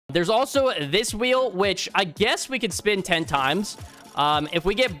There's also this wheel, which I guess we could spin 10 times. If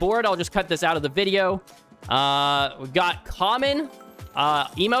we get bored, I'll just cut this out of the video. We've got common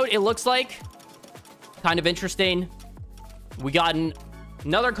emote, it looks like. Kind of interesting. We got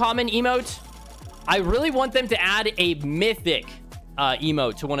another common emote. I really want them to add a mythic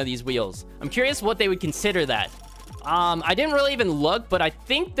emote to one of these wheels. I'm curious what they would consider that. I didn't really even look, but I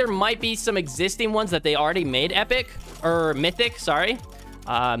think there might be some existing ones that they already made epic or mythic, sorry.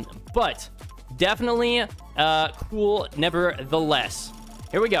 But definitely cool nevertheless.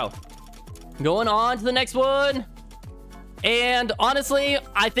 Here we go. Going on to the next one. And honestly,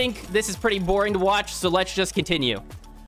 I think this is pretty boring to watch, so let's just continue.